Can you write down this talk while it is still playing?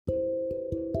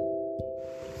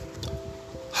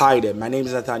Hi there, my name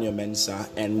is Nathaniel Mensah,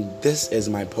 and this is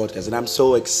my podcast, and I'm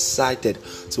so excited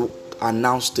to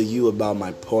announce to you about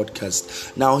my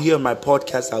podcast. Now, here on my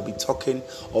podcast, I'll be talking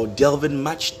or delving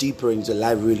much deeper into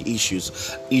life real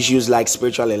issues like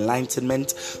spiritual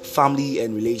enlightenment, family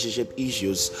and relationship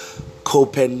issues,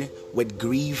 coping with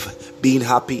grief, being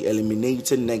happy,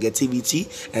 eliminating negativity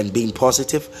and being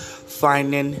positive,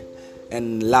 finding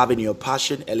and loving your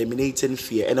passion, eliminating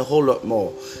fear, and a whole lot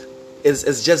more.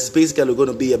 It's just basically going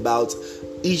to be about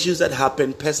issues that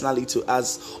happen personally to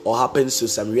us, or happens to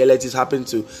some relatives, happen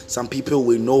to some people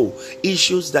we know,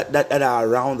 issues that are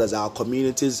around us, our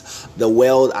communities, the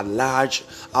world at large,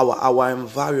 our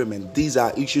environment. These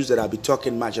are issues that I'll be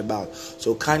talking much about.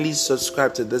 So kindly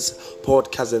subscribe to this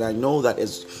podcast, and I know that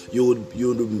you would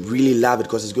really love it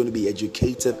because it's going to be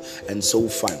educative and so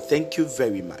fun. Thank you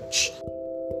very much.